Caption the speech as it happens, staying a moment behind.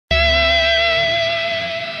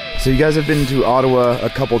So you guys have been to Ottawa a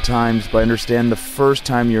couple times, but I understand the first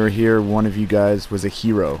time you were here, one of you guys was a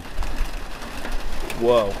hero.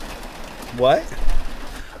 Whoa. What?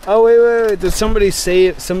 Oh, wait. Did somebody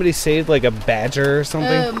saved like a badger or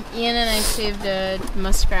something? Ian and I saved a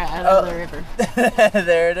muskrat out of the river.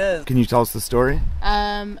 There it is. Can you tell us the story?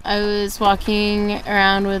 I was walking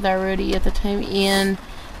around with our roadie at the time, Ian,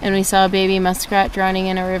 and we saw a baby muskrat drowning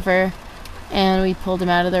in a river, and we pulled him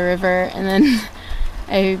out of the river, and then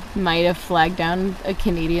I might have flagged down a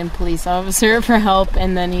Canadian police officer for help,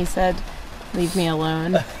 and then he said, "Leave me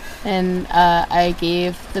alone." And I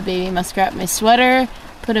gave the baby muskrat my sweater,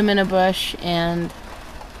 put him in a bush, and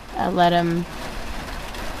let him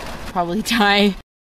probably die.